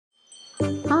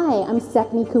Hi, I'm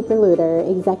Stephanie Cooper-Lewter,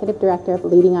 Executive Director of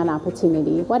Leading on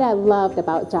Opportunity. What I loved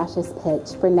about Josh's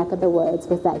pitch for Neck of the Woods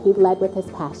was that he led with his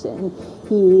passion.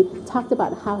 He talked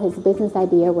about how his business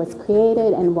idea was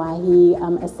created and why he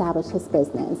established his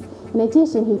business. In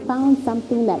addition, he found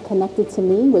something that connected to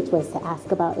me, which was to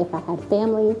ask about if I had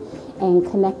family, and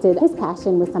connected his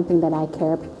passion with something that I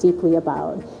care deeply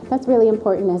about. That's really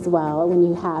important as well when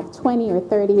you have 20 or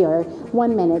 30 or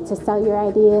 1 minute to sell your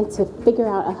idea, to figure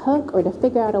out a hook or to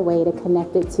figure out a way to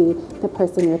connect it to the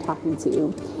person you're talking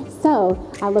to. So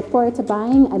I look forward to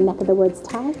buying a Neck of the Woods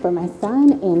tie for my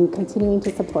son and continuing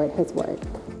to support his work.